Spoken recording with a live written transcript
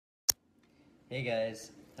Hey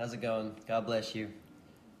guys, how's it going? God bless you.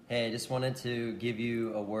 Hey, I just wanted to give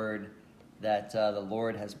you a word that the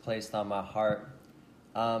Lord has placed on my heart.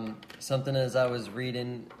 Something as I was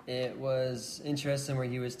reading, it was interesting where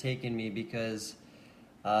He was taking me because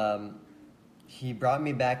He brought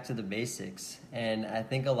me back to the basics. And I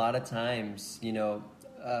think a lot of times,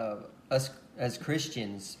 us as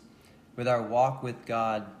Christians, with our walk with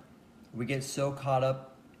God, we get so caught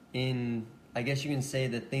up in, I guess you can say,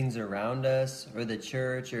 the things around us or the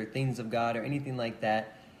church or things of God or anything like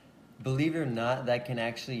that. Believe it or not, that can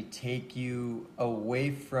actually take you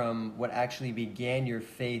away from what actually began your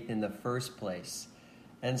faith in the first place.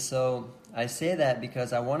 And so I say that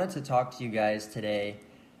because I wanted to talk to you guys today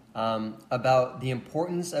about the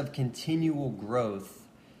importance of continual growth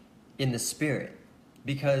in the Spirit.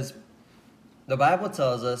 Because the Bible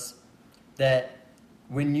tells us that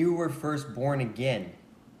when you were first born again,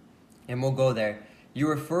 and we'll go there, you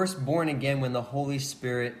were first born again when the Holy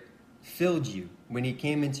Spirit filled you, when He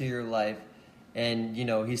came into your life and,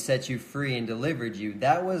 He set you free and delivered you.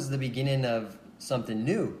 That was the beginning of something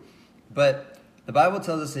new. But the Bible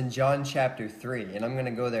tells us in John chapter 3, and I'm going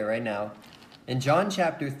to go there right now. In John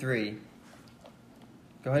chapter 3,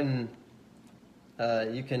 go ahead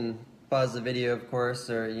and you can pause the video, of course,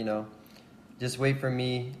 or, just wait for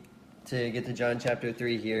me to get to John chapter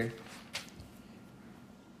 3 here.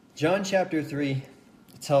 John chapter 3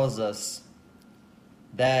 tells us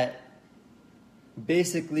that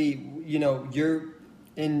basically, you're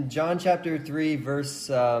in John chapter 3, verse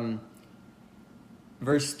 3,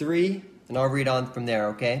 and I'll read on from there,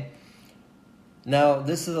 okay? Now,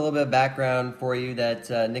 this is a little bit of background for you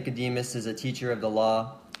that Nicodemus is a teacher of the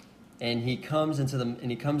law, and he comes in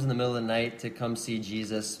the middle of the night to come see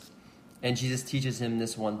Jesus, and Jesus teaches him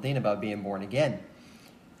this one thing about being born again.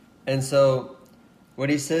 And so what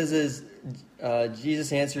he says is,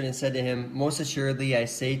 Jesus answered and said to him, "Most assuredly I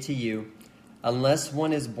say to you, unless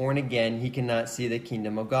one is born again, he cannot see the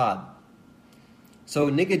kingdom of God." So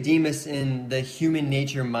Nicodemus, in the human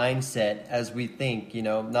nature mindset, as we think,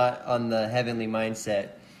 not on the heavenly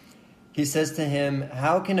mindset, he says to him,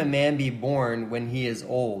 "How can a man be born when he is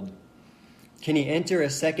old? Can he enter a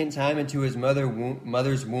second time into his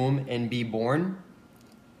mother's womb and be born?"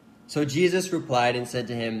 So Jesus replied and said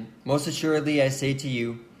to him, "Most assuredly I say to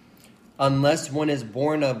you, unless one is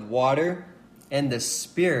born of water and the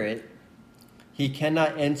Spirit, he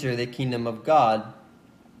cannot enter the kingdom of God.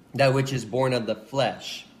 That which is born of the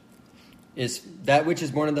flesh is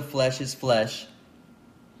flesh.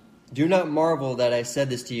 Do not marvel that I said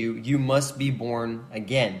this to you. You must be born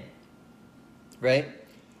again." Right?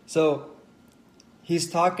 So he's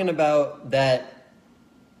talking about that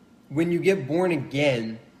when you get born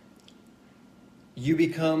again, you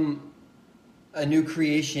become a new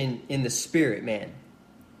creation in the Spirit, man.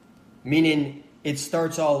 Meaning it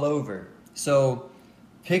starts all over. So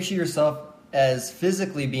picture yourself as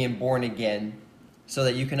physically being born again so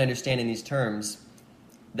that you can understand in these terms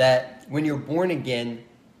that when you're born again,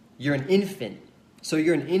 you're an infant. So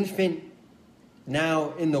you're an infant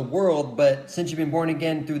now in the world, but since you've been born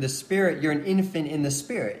again through the Spirit, you're an infant in the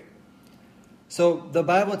Spirit. So the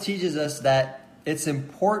Bible teaches us that it's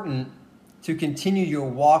important to continue your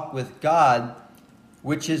walk with God,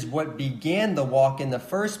 which is what began the walk in the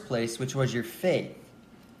first place, which was your faith.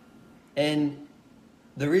 And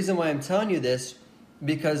the reason why I'm telling you this,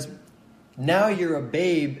 because now you're a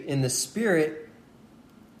babe in the Spirit,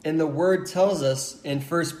 and the Word tells us in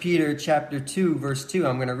 1 Peter chapter 2, verse 2,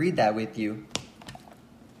 I'm going to read that with you.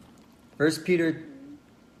 1 Peter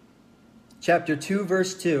chapter 2,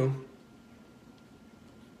 verse 2.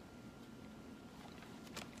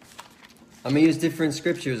 I'm going to use different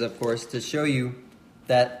scriptures, of course, to show you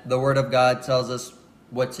that the Word of God tells us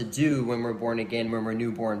what to do when we're born again, when we're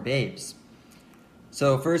newborn babes.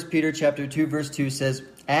 So 1 Peter chapter 2, verse 2 says,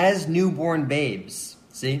 as newborn babes,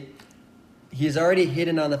 see, he's already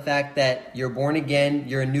hidden on the fact that you're born again,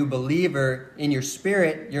 you're a new believer in your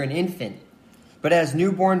spirit, you're an infant. But as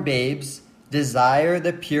newborn babes, desire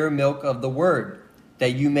the pure milk of the Word,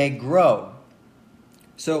 that you may grow.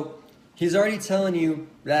 So he's already telling you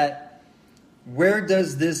that where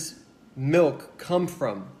does this milk come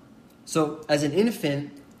from? So as an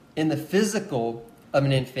infant, in the physical of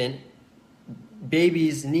an infant,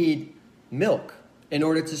 babies need milk in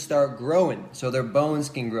order to start growing, so their bones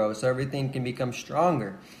can grow, so everything can become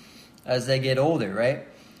stronger as they get older, right?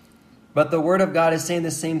 But the Word of God is saying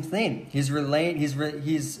the same thing. He's making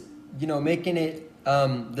it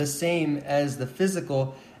the same as the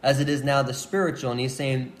physical as it is now the spiritual, and he's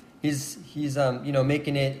saying he's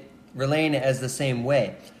making it, relaying it as the same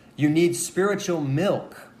way. You need spiritual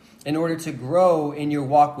milk in order to grow in your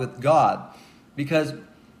walk with God. because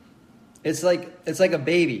it's like a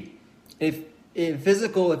baby. If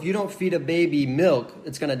you don't feed a baby milk,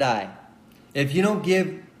 it's going to die. If you don't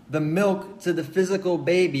give the milk to the physical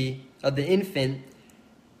baby of the infant,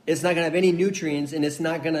 it's not going to have any nutrients, and it's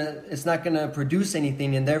not going to produce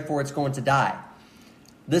anything, and therefore it's going to die.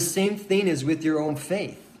 The same thing is with your own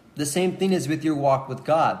faith. The same thing is with your walk with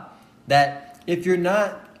God. That if you're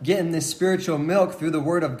not getting this spiritual milk through the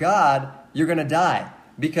Word of God, you're going to die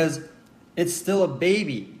because it's still a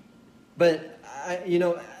baby. But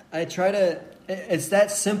it's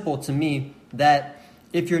that simple to me that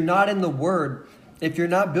if you're not in the Word, if you're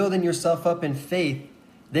not building yourself up in faith,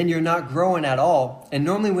 then you're not growing at all. And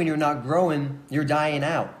normally when you're not growing, you're dying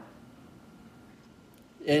out.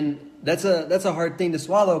 And that's a hard thing to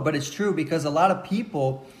swallow, but it's true because a lot of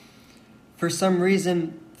people, for some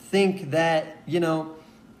reason, think that,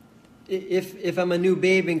 if I'm a new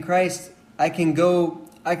babe in Christ, I can go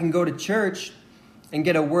to church and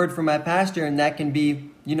get a word from my pastor, and that can be,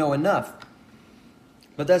 enough.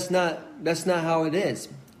 But that's not how it is.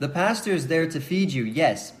 The pastor is there to feed you,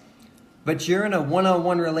 yes, but you're in a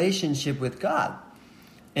one-on-one relationship with God,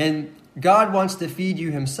 and God wants to feed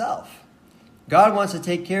you Himself. God wants to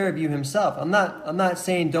take care of you Himself. I'm not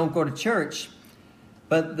saying don't go to church,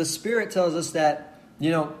 but the Spirit tells us that,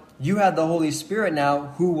 you have the Holy Spirit now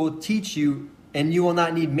who will teach you, and you will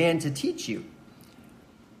not need man to teach you.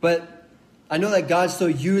 But I know that God still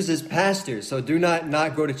uses pastors, so do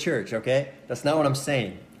not go to church, okay? That's not what I'm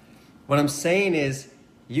saying. What I'm saying is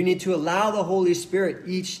you need to allow the Holy Spirit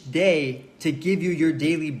each day to give you your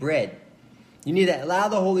daily bread. You need to allow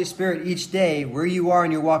the Holy Spirit each day where you are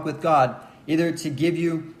in your walk with God, either to give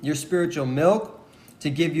you your spiritual milk, to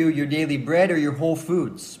give you your daily bread, or your whole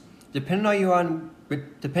foods. Depending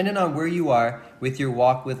on where you are with your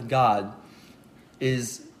walk with God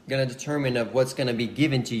is going to determine of what's going to be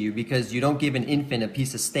given to you, because you don't give an infant a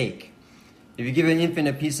piece of steak. If you give an infant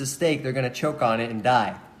a piece of steak, they're going to choke on it and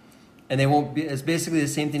die. And they won't be. It's basically the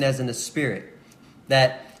same thing as in the spirit.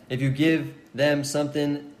 That if you give them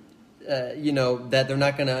something, that they're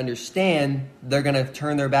not going to understand, they're going to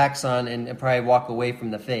turn their backs on and probably walk away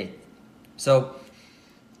from the faith. So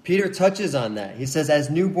Peter touches on that. He says, as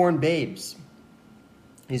newborn babes.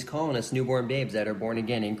 He's calling us newborn babes that are born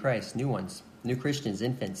again in Christ, new ones, new Christians,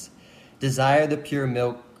 infants. Desire the pure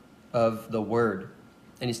milk of the Word.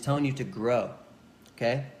 And he's telling you to grow.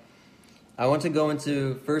 Okay? I want to go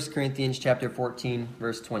into 1 Corinthians chapter 14,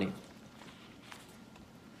 verse 20.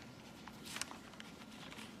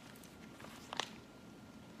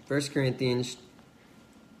 First Corinthians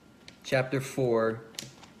chapter 14.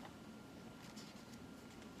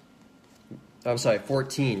 I'm sorry,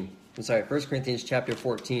 1 Corinthians chapter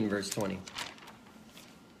 14, verse 20.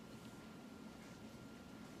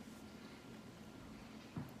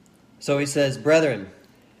 So he says, brethren,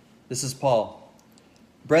 this is Paul.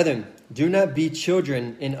 Brethren, do not be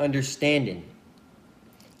children in understanding.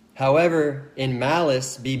 However, in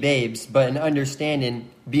malice be babes, but in understanding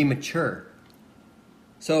be mature.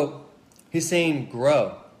 So he's saying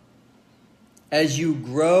grow. As you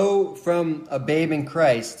grow from a babe in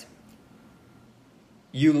Christ,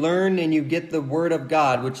 you learn and you get the Word of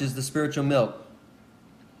God, which is the spiritual milk,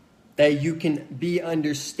 that you can be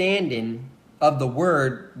understanding of the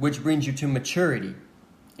Word, which brings you to maturity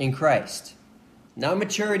in Christ. Not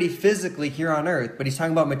maturity physically here on earth, but he's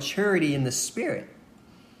talking about maturity in the Spirit.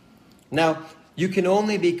 Now, you can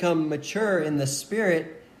only become mature in the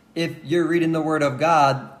Spirit if you're reading the Word of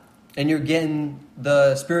God and you're getting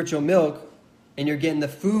the spiritual milk and you're getting the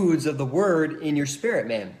foods of the Word in your spirit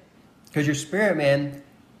man. Because your spirit man,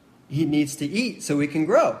 he needs to eat so he can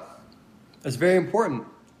grow. That's very important.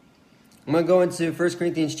 I'm going to go into 1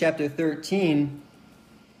 Corinthians chapter 13,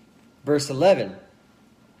 verse 11.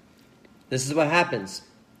 This is what happens.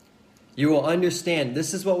 You will understand.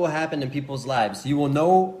 This is what will happen in people's lives. You will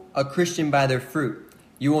know a Christian by their fruit.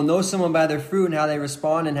 You will know someone by their fruit and how they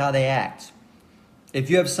respond and how they act. If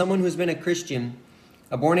you have someone who's been a Christian,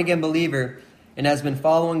 a born-again believer, and has been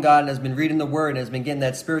following God and has been reading the Word and has been getting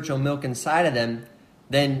that spiritual milk inside of them,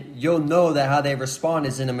 then you'll know that how they respond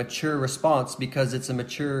is in a mature response because it's a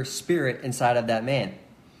mature spirit inside of that man.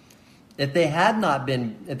 If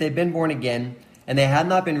they've been born again and they had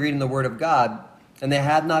not been reading the Word of God and they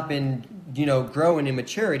had not been, growing in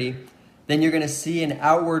maturity, then you're going to see an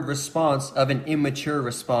outward response of an immature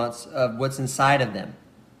response of what's inside of them,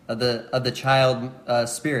 of the child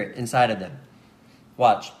spirit inside of them.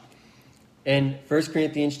 Watch. In 1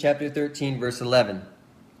 Corinthians chapter 13, verse 11,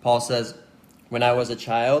 Paul says, when I was a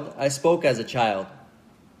child, I spoke as a child,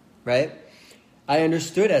 right? I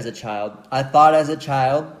understood as a child. I thought as a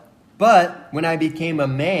child. But when I became a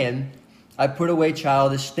man, I put away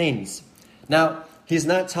childish things. Now, he's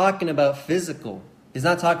not talking about physical. He's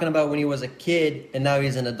not talking about when he was a kid and now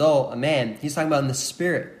he's an adult, a man. He's talking about in the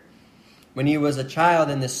spirit. When he was a child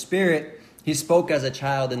in the spirit, he spoke as a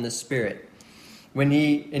child in the spirit.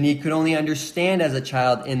 He could only understand as a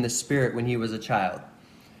child in the spirit when he was a child.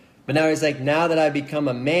 But now he's like, now that I become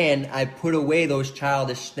a man, I put away those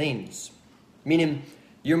childish things. Meaning,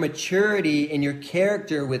 your maturity and your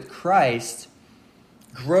character with Christ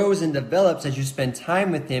grows and develops as you spend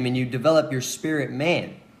time with him and you develop your spirit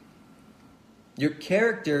man. Your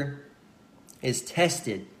character is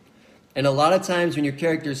tested. And a lot of times when your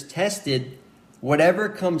character is tested, whatever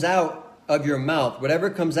comes out of your mouth, whatever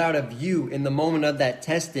comes out of you in the moment of that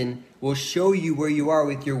testing will show you where you are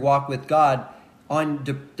with your walk with God,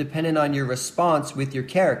 depending on your response with your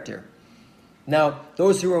character. Now,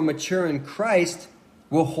 those who are mature in Christ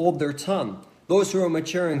will hold their tongue. Those who are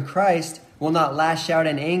mature in Christ will not lash out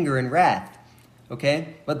in anger and wrath.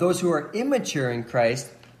 Okay? But those who are immature in Christ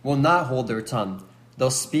will not hold their tongue. They'll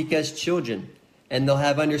speak as children, and they'll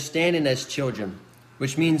have understanding as children,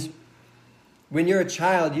 which means when you're a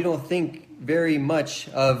child, you don't think very much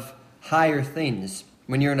of higher things.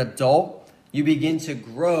 When you're an adult, you begin to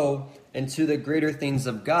grow into the greater things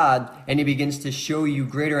of God, and he begins to show you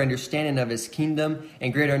greater understanding of his kingdom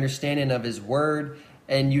and greater understanding of his word,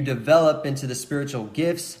 and you develop into the spiritual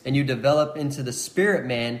gifts, and you develop into the spirit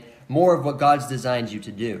man more of what God's designed you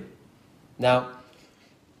to do. Now,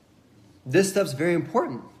 this stuff's very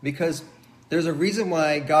important because there's a reason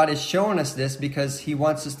why God is showing us this, because he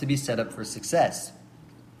wants us to be set up for success.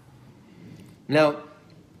 Now,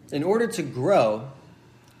 in order to grow,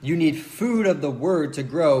 you need food of the word to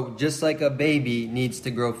grow, just like a baby needs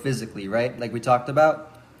to grow physically, right? Like we talked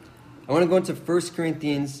about. I want to go into 1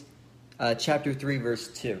 Corinthians chapter 3, verse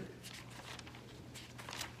 2.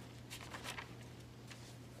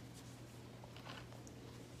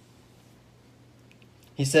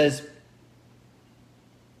 He says,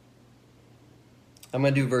 I'm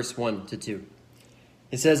going to do verse 1 to 2.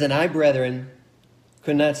 It says, and I, brethren,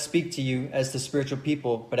 could not speak to you as to spiritual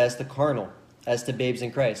people, but as to carnal, as to babes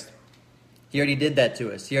in Christ. He already did that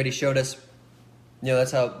to us. He already showed us,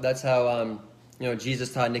 that's how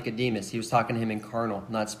Jesus taught Nicodemus. He was talking to him in carnal,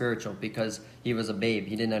 not spiritual, because he was a babe.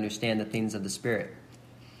 He didn't understand the things of the Spirit.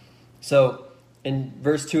 So in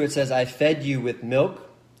verse 2 it says, I fed you with milk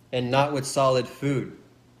and not with solid food.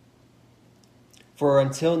 For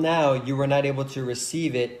until now you were not able to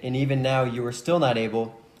receive it, and even now you are still not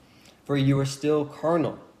able, for you are still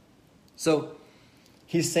carnal. So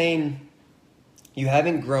he's saying, you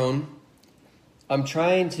haven't grown. I'm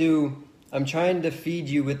trying to feed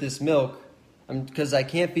you with this milk, because I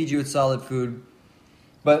can't feed you with solid food.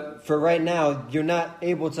 But for right now, you're not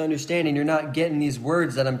able to understand, and you're not getting these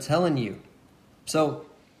words that I'm telling you. So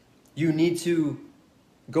you need to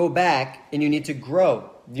go back, and you need to grow.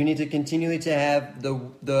 You need to continually to have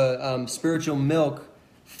the spiritual milk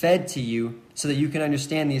fed to you so that you can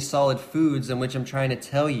understand these solid foods in which I'm trying to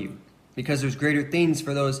tell you. Because there's greater things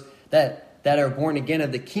for those that are born again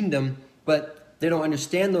of the kingdom, but they don't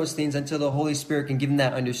understand those things until the Holy Spirit can give them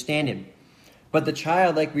that understanding. But the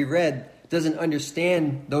child, like we read, doesn't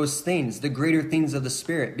understand those things, the greater things of the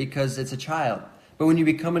Spirit, because it's a child. But when you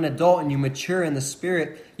become an adult and you mature in the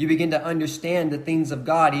Spirit, you begin to understand the things of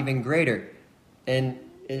God even greater. And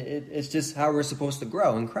it's just how we're supposed to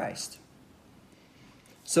grow in Christ.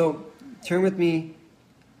 So turn with me.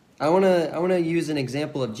 I want to use an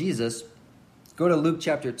example of Jesus. Go to Luke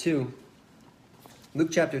chapter 2.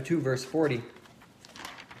 Luke chapter 2, verse 40.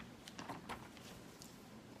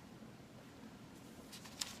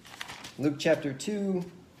 Luke chapter 2,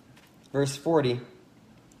 verse 40.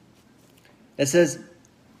 It says,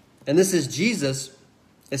 and this is Jesus.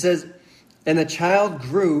 It says, and the child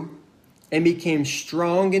grew and became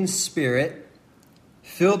strong in spirit,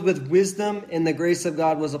 filled with wisdom, and the grace of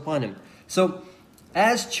God was upon him. So,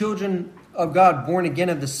 as children of God, born again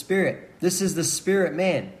of the Spirit, this is the spirit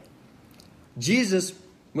man. Jesus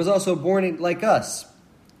was also born like us,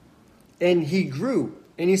 and he grew.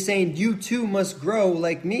 And he's saying, you too must grow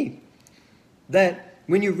like me. That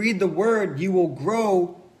when you read the word, you will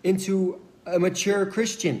grow into a mature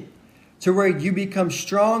Christian, to where you become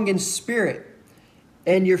strong in spirit,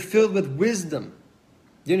 and you're filled with wisdom.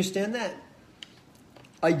 Do you understand that?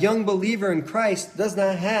 A young believer in Christ does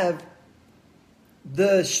not have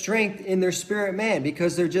the strength in their spirit man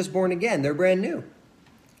because they're just born again. They're brand new.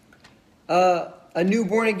 A new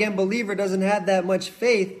born again believer doesn't have that much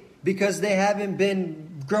faith because they haven't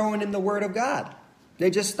been growing in the Word of God. They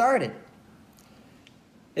just started.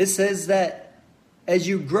 It says that as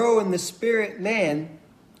you grow in the spirit man,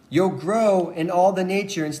 you'll grow in all the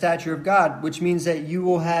nature and stature of God, which means that you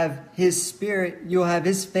will have His Spirit, you'll have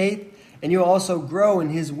His faith, and you'll also grow in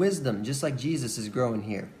His wisdom, just like Jesus is growing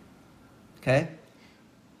here. Okay?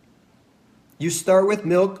 You start with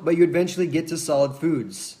milk, but you eventually get to solid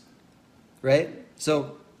foods. Right?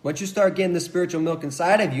 So, once you start getting the spiritual milk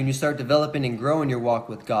inside of you and you start developing and growing your walk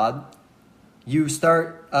with God, you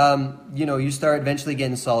start eventually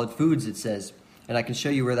getting solid foods, it says. And I can show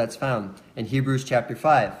you where that's found in Hebrews chapter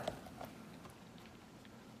 5.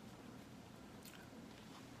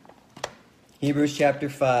 Hebrews chapter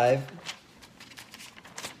 5,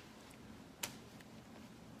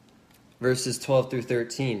 verses 12 through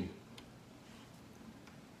 13.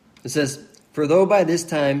 It says, "For though by this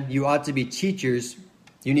time you ought to be teachers,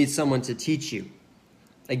 you need someone to teach you.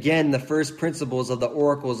 Again, the first principles of the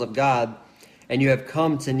oracles of God, and you have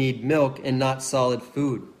come to need milk and not solid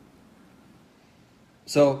food."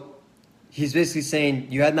 So, he's basically saying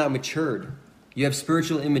you have not matured. You have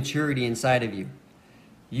spiritual immaturity inside of you.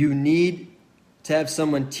 You need to have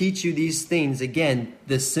someone teach you these things, again,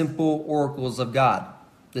 the simple oracles of God,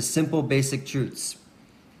 the simple basic truths.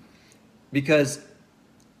 Because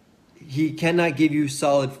He cannot give you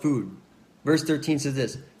solid food. Verse 13 says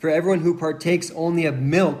this, "For everyone who partakes only of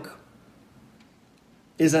milk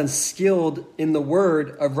is unskilled in the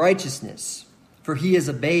word of righteousness, for he is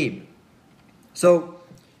a babe." So,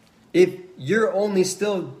 if you're only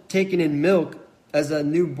still taking in milk as a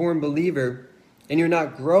newborn believer, and you're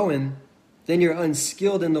not growing, then you're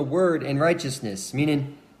unskilled in the word and righteousness,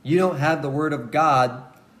 meaning you don't have the word of God,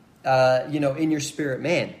 in your spirit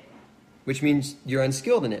man, which means you're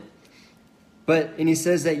unskilled in it. And he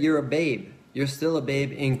says that you're a babe. You're still a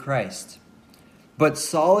babe in Christ. But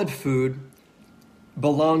solid food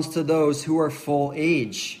belongs to those who are full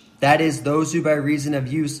age. That is, those who by reason of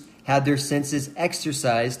use have their senses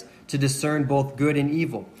exercised to discern both good and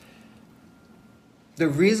evil. The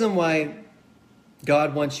reason why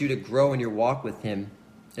God wants you to grow in your walk with Him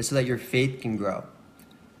is so that your faith can grow,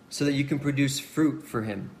 so that you can produce fruit for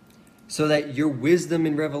Him, so that your wisdom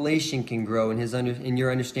and revelation can grow in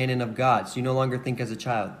your understanding of God, so you no longer think as a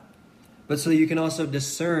child. But so you can also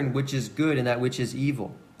discern which is good and that which is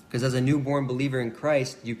evil. Because as a newborn believer in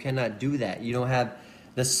Christ, you cannot do that. You don't have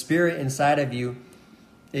the Spirit inside of you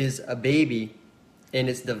is a baby, and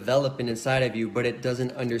it's developing inside of you, but it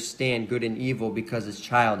doesn't understand good and evil because it's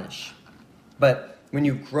childish. But when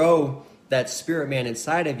you grow that spirit man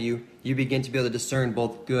inside of you, you begin to be able to discern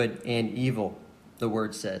both good and evil, the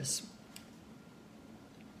word says.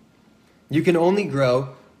 You can only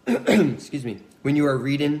grow, when you are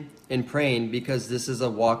reading and praying, because this is a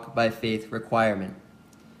walk by faith requirement.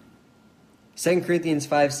 2 Corinthians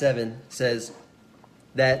 5:7 says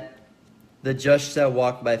that the just shall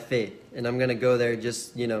walk by faith. And I'm going to go there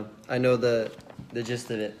I know the gist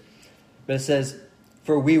of it. But it says,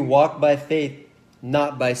 "For we walk by faith,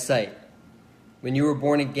 not by sight." When you were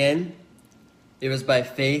born again, it was by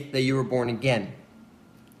faith that you were born again.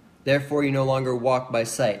 Therefore, you no longer walk by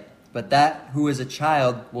sight. But that who is a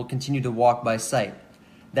child will continue to walk by sight.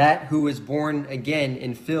 That who is born again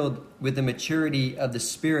and filled with the maturity of the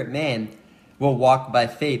spirit man will walk by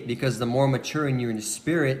faith, because the more maturing you're in the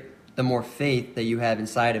spirit, the more faith that you have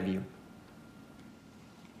inside of you.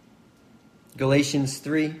 Galatians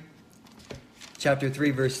 3, chapter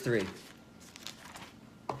 3, verse 3.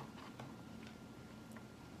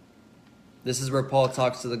 This is where Paul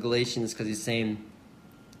talks to the Galatians, because he's saying,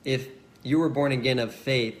 if you were born again of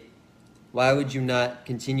faith, why would you not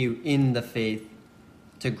continue in the faith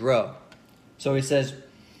to grow? So he says,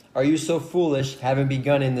 "Are you so foolish, having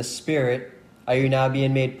begun in the spirit, are you now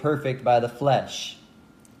being made perfect by the flesh?"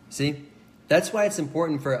 See, that's why it's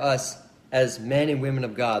important for us as men and women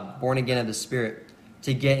of God, born again of the Spirit,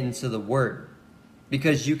 to get into the Word.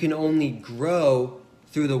 Because you can only grow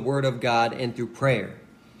through the Word of God and through prayer.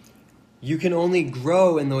 You can only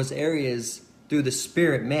grow in those areas through the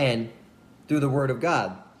Spirit man, through the Word of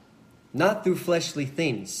God, not through fleshly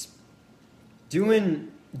things.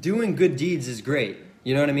 Doing good deeds is great.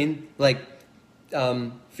 You know what I mean? Like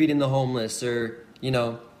feeding the homeless, or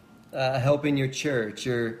helping your church,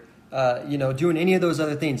 or doing any of those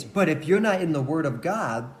other things. But if you're not in the Word of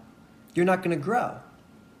God, you're not going to grow.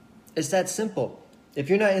 It's that simple. If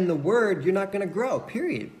you're not in the Word, you're not going to grow,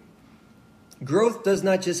 period. Growth does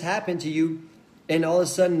not just happen to you, and all of a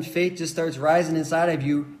sudden faith just starts rising inside of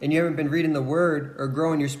you, and you haven't been reading the Word or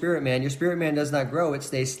growing your spirit man. Your spirit man does not grow. It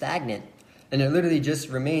stays stagnant. And it literally just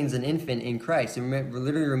remains an infant in Christ. It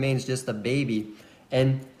literally remains just a baby.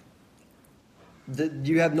 And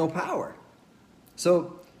you have no power.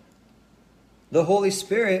 So the Holy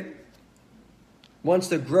Spirit wants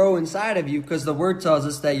to grow inside of you because the word tells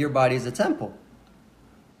us that your body is a temple.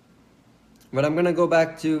 But I'm going to go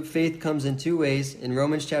back to faith comes in two ways. In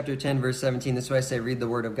Romans chapter 10, verse 17, this is why I say read the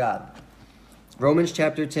word of God. Romans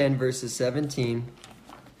chapter 10, verses 17.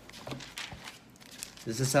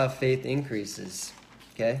 This is how faith increases.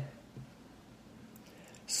 Okay?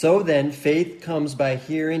 So then, faith comes by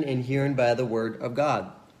hearing, and hearing by the word of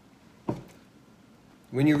God.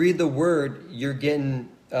 When you read the word, you're getting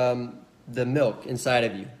the milk inside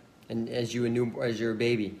of you, and as you're a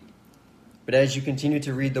baby. But as you continue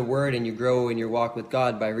to read the word and you grow in your walk with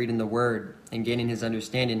God by reading the word and gaining his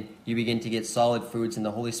understanding, you begin to get solid fruits, and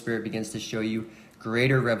the Holy Spirit begins to show you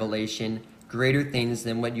greater revelation, greater things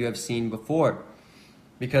than what you have seen before.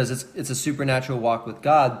 Because it's a supernatural walk with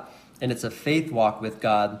God, and it's a faith walk with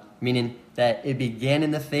God, meaning that it began in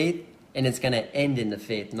the faith and it's going to end in the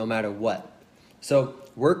faith no matter what. So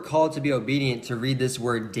we're called to be obedient to read this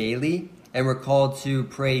word daily, and we're called to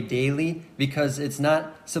pray daily, because it's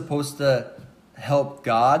not supposed to help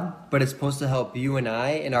God, but it's supposed to help you and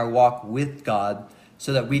I in our walk with God,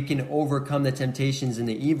 so that we can overcome the temptations in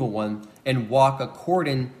the evil one and walk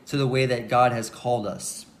according to the way that God has called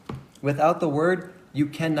us. Without the word, you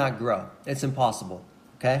cannot grow. It's impossible.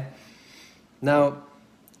 Okay? Now,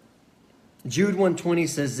 Jude 1:20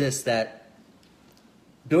 says this, that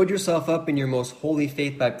build yourself up in your most holy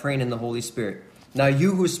faith by praying in the Holy Spirit. Now,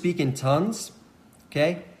 you who speak in tongues,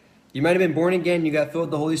 okay, you might have been born again, you got filled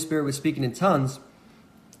with the Holy Spirit with speaking in tongues.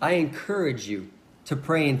 I encourage you to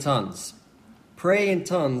pray in tongues. Pray in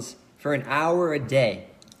tongues for an hour a day.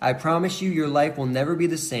 I promise you your life will never be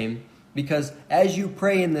the same, because as you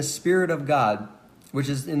pray in the Spirit of God, which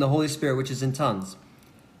is in the Holy Spirit, which is in tongues,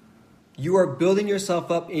 you are building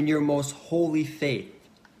yourself up in your most holy faith.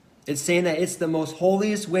 It's saying that it's the most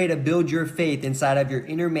holiest way to build your faith inside of your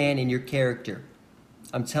inner man and your character.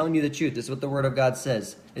 I'm telling you the truth. This is what the Word of God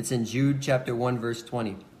says. It's in Jude chapter 1, verse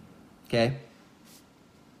 20. Okay?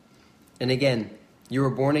 And again, you were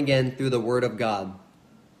born again through the Word of God,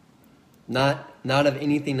 not of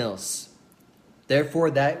anything else.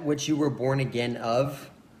 Therefore, that which you were born again of,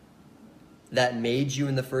 that made you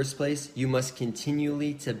in the first place, you must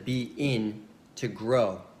continually to be in to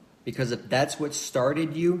grow. Because if that's what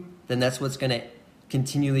started you, then that's what's going to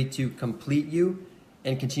continually to complete you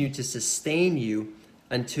and continue to sustain you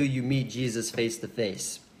until you meet Jesus face to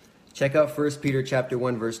face. Check out 1 Peter chapter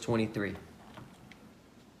 1, verse 23.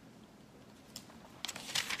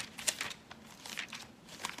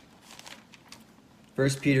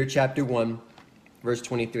 First Peter chapter 1, verse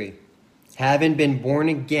 23. Having been born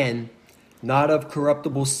again, not of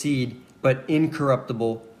corruptible seed, but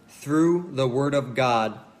incorruptible, through the word of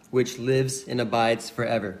God, which lives and abides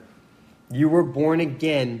forever. You were born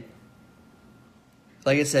again,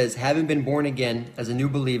 like it says, having been born again as a new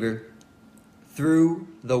believer, through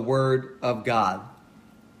the word of God.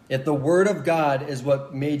 If the word of God is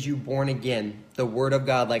what made you born again, the word of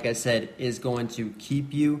God, like I said, is going to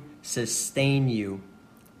keep you, sustain you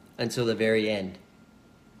until the very end.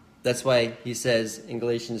 That's why he says in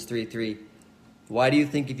Galatians 3:3, why do you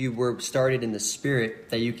think if you were started in the Spirit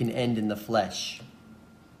that you can end in the flesh?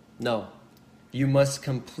 No. You must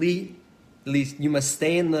you must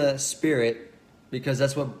stay in the Spirit, because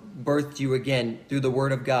that's what birthed you again through the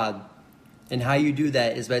Word of God. And how you do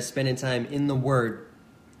that is by spending time in the Word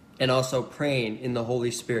and also praying in the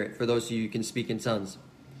Holy Spirit, for those of you who can speak in tongues.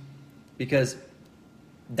 Because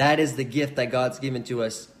that is the gift that God's given to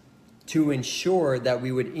us to ensure that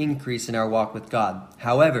we would increase in our walk with God.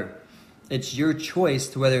 However, it's your choice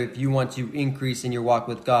to whether if you want to increase in your walk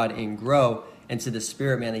with God and grow into the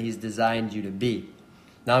spirit man that he's designed you to be.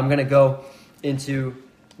 Now I'm going to go into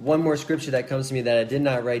one more scripture that comes to me that I did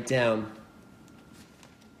not write down.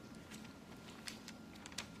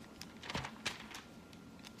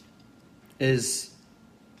 I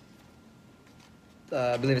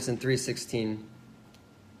believe it's in 3:16.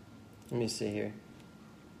 Let me see here.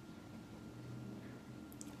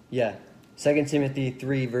 Yeah. 2 Timothy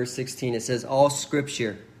 3, verse 16, it says, all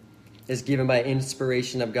scripture is given by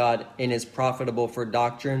inspiration of God and is profitable for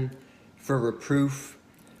doctrine, for reproof,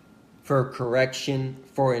 for correction,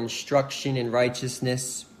 for instruction in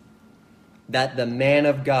righteousness, that the man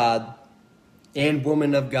of God and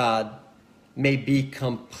woman of God may be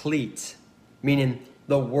complete. Meaning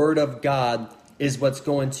the word of God is what's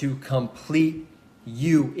going to complete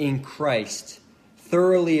you in Christ,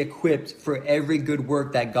 thoroughly equipped for every good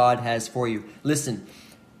work that God has for you. Listen,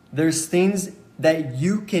 there's things that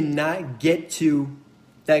you cannot get to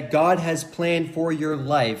that God has planned for your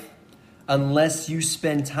life unless you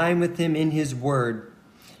spend time with Him in His Word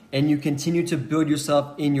and you continue to build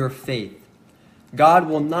yourself in your faith. God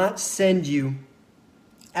will not send you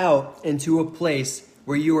out into a place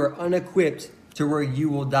where you are unequipped to where you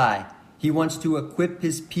will die. He wants to equip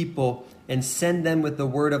his people and send them with the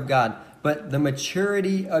word of God. But the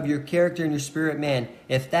maturity of your character and your spirit man,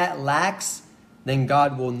 if that lacks, then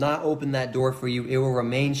God will not open that door for you. It will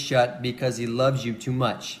remain shut because he loves you too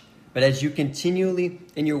much. But as you continually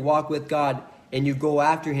in your walk with God and you go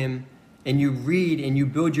after him and you read and you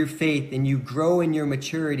build your faith and you grow in your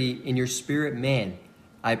maturity in your spirit man,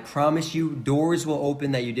 I promise you doors will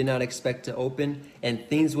open that you did not expect to open and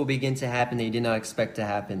things will begin to happen that you did not expect to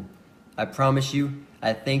happen. I promise you.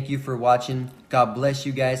 I thank you for watching. God bless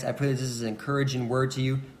you guys. I pray this is an encouraging word to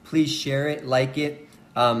you. Please share it, like it.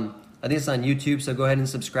 I think it's on YouTube, so go ahead and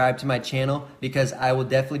subscribe to my channel because I will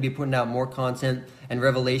definitely be putting out more content and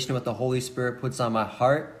revelation what the Holy Spirit puts on my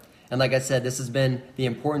heart. And like I said, this has been the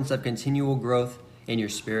importance of continual growth in your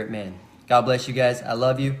spirit man. God bless you guys. I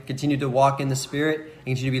love you. Continue to walk in the Spirit and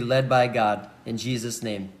continue to be led by God. In Jesus'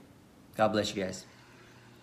 name, God bless you guys.